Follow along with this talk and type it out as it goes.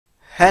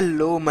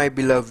Hello my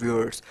beloved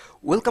viewers,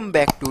 welcome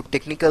back to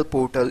Technical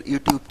Portal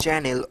YouTube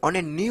channel on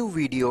a new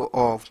video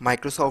of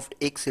Microsoft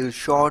Excel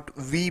short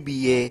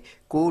VBA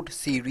code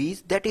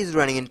series that is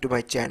running into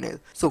my channel.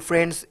 So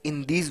friends,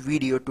 in this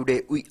video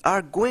today we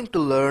are going to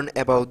learn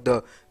about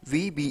the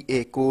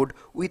VBA code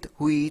with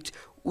which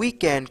we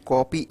can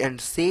copy and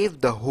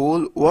save the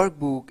whole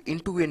workbook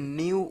into a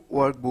new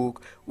workbook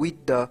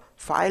with the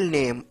file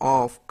name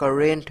of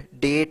current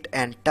date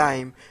and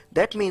time.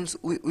 That means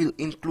we will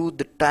include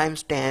the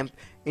timestamp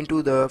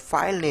into the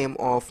file name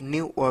of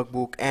new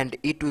workbook and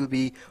it will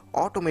be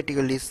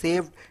automatically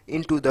saved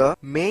into the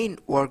main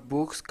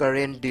workbook's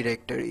current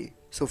directory.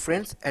 So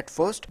friends, at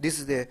first this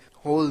is a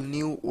whole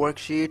new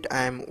worksheet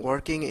I am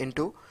working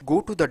into. Go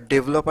to the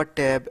developer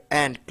tab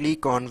and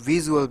click on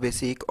Visual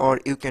Basic,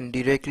 or you can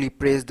directly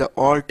press the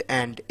Alt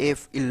and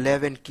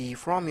F11 key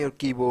from your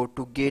keyboard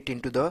to get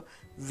into the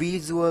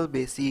Visual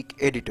Basic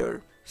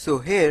editor. So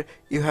here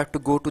you have to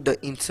go to the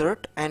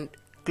insert and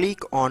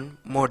click on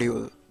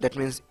module. That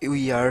means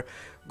we are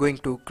going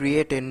to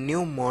create a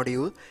new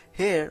module.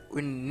 Here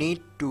we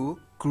need to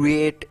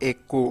create a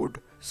code.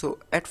 So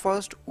at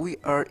first we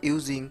are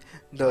using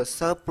the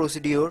sub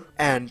procedure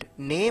and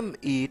name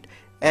it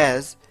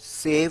as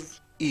save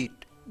it.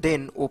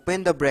 Then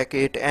open the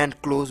bracket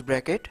and close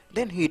bracket,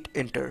 then hit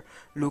enter.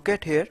 Look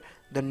at here,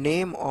 the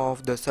name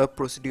of the sub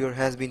procedure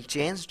has been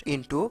changed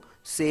into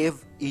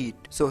save it.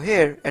 So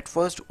here at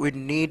first we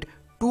need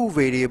two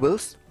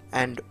variables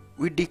and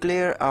we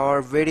declare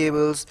our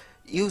variables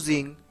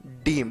using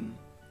dim.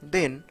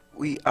 Then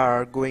we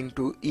are going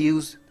to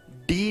use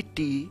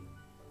dt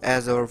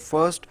as our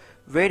first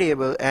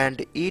variable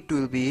and it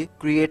will be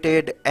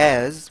created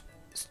as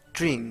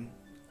string.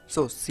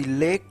 So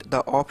select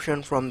the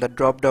option from the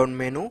drop down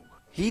menu,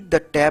 hit the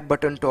tab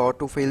button to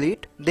autofill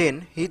it,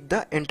 then hit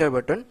the enter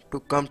button to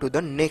come to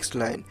the next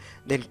line.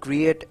 Then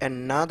create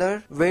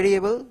another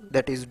variable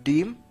that is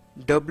dim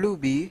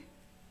wbn,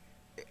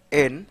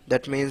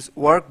 that means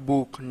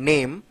workbook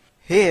name.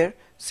 Here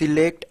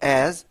select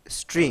as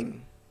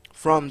string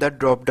from the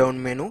drop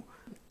down menu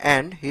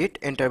and hit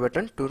enter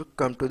button to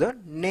come to the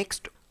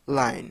next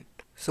line.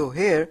 So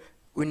here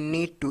we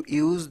need to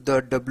use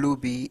the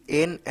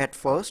WBN at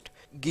first,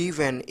 give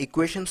an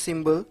equation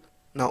symbol.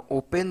 Now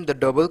open the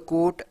double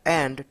quote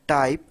and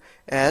type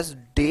as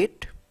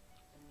date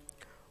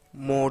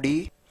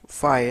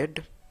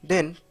modified,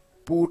 then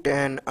put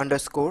an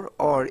underscore,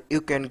 or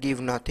you can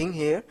give nothing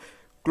here.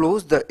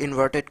 Close the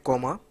inverted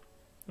comma,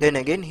 then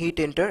again hit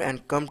enter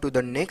and come to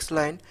the next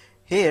line.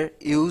 Here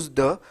use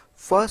the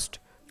first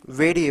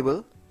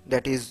variable,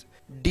 that is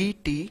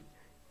dt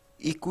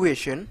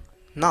equation.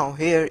 Now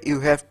here you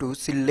have to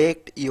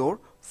select your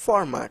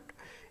format,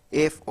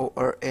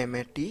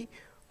 FORMAT.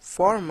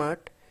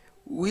 Format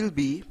will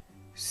be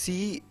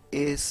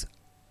CSTR,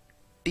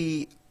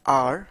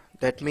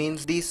 that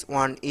means this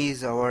one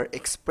is our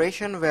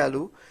expression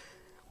value.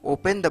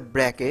 Open the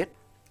bracket,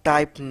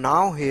 type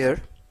now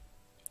here,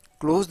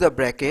 close the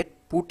bracket,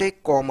 put a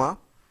comma,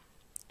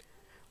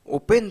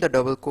 open the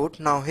double quote.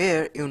 Now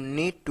here you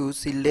need to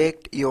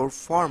select your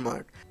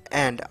format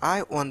and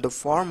I want the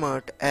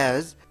format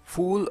as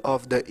full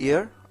of the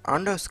year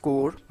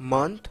underscore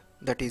month,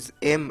 that is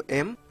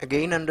mm,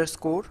 again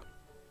underscore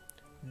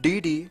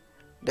dd,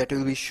 that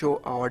will be show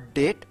our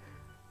date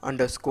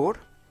underscore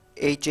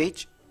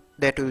hh,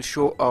 that will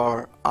show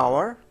our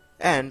hour,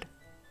 and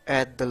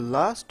at the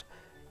last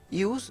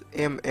use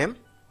mm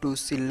to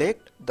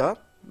select the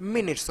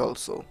minutes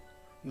also.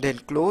 Then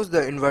close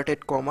the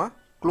inverted comma,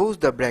 close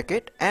the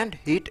bracket and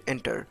hit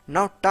enter.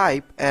 Now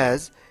type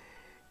as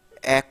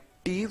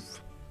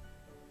active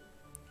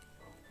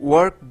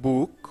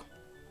workbook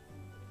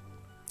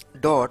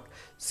dot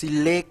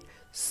select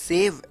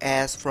save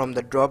as from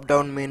the drop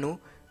down menu,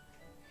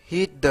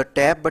 hit the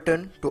tab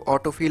button to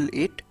autofill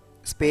it,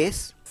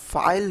 space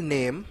file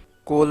name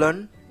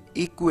colon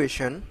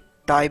equation,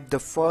 type the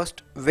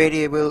first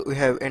variable we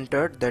have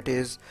entered, that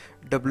is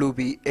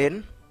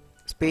WBN,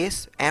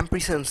 space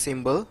ampersand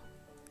symbol,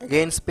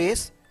 again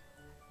space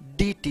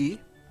dt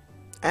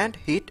and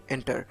hit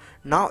enter.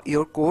 Now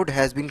your code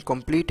has been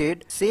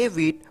completed. Save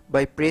it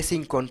by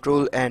pressing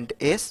Ctrl and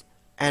S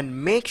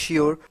and make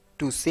sure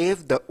to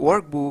save the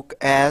workbook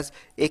as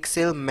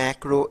Excel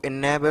macro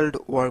enabled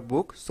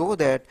workbook so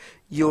that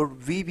your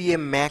VBA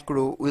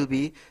macro will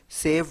be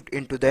saved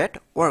into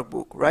that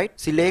workbook, right?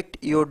 Select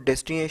your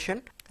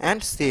destination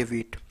and save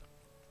it.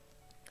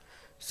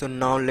 So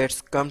now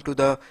let's come to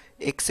the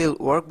Excel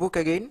workbook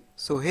again.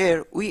 So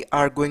here we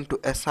are going to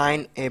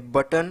assign a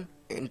button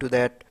into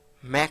that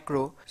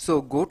macro. So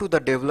go to the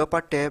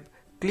developer tab,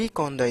 click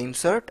on the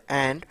insert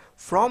and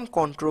from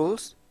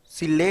controls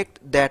select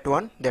that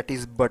one, that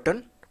is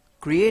button.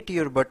 Create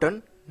your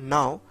button.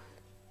 Now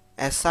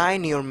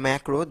assign your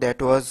macro,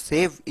 that was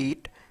save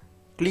it,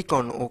 click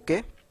on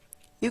OK.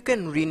 You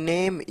can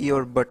rename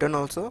your button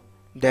also,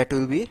 that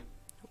will be,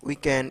 we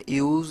can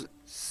use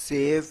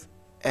save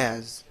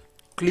as.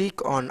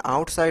 Click on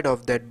outside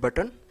of that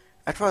button.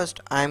 At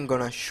first I am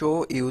gonna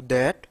show you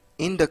that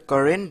in the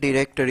current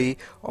directory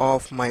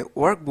of my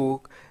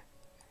workbook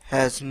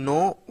has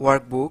no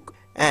workbook,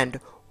 and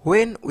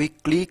when we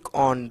click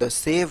on the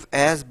save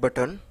as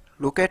button,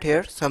 look at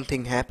here,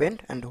 something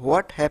happened. And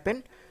what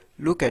happened?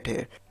 Look at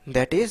here,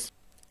 that is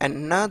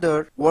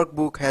another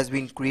workbook has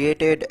been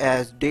created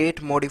as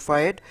date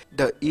modified,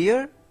 the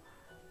year,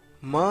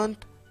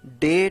 month,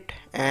 date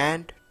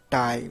and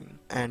time.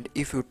 And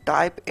if you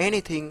type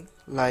anything,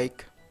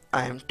 like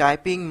I am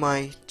typing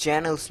my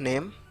channel's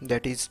name,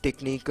 that is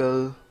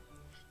Technical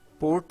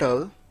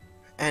Portal,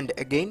 and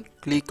again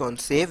click on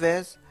save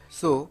as,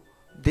 so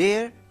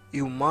there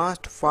you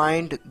must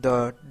find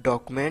the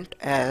document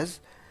as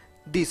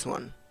this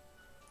one.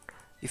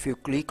 If you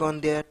click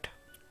on that,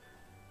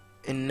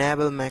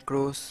 enable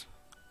macros,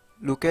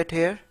 look at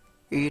here,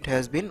 it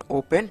has been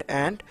opened,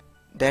 and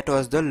that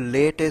was the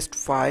latest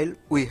file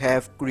we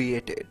have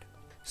created.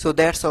 So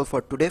that's all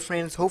for today,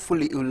 friends.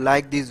 Hopefully you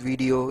like this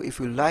video. If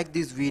you like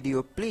this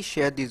video, please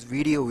share this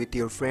video with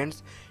your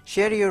friends.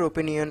 Share your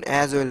opinion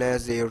as well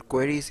as your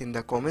queries in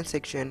the comment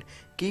section.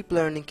 Keep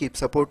learning, keep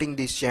supporting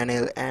this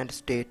channel, and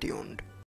stay tuned.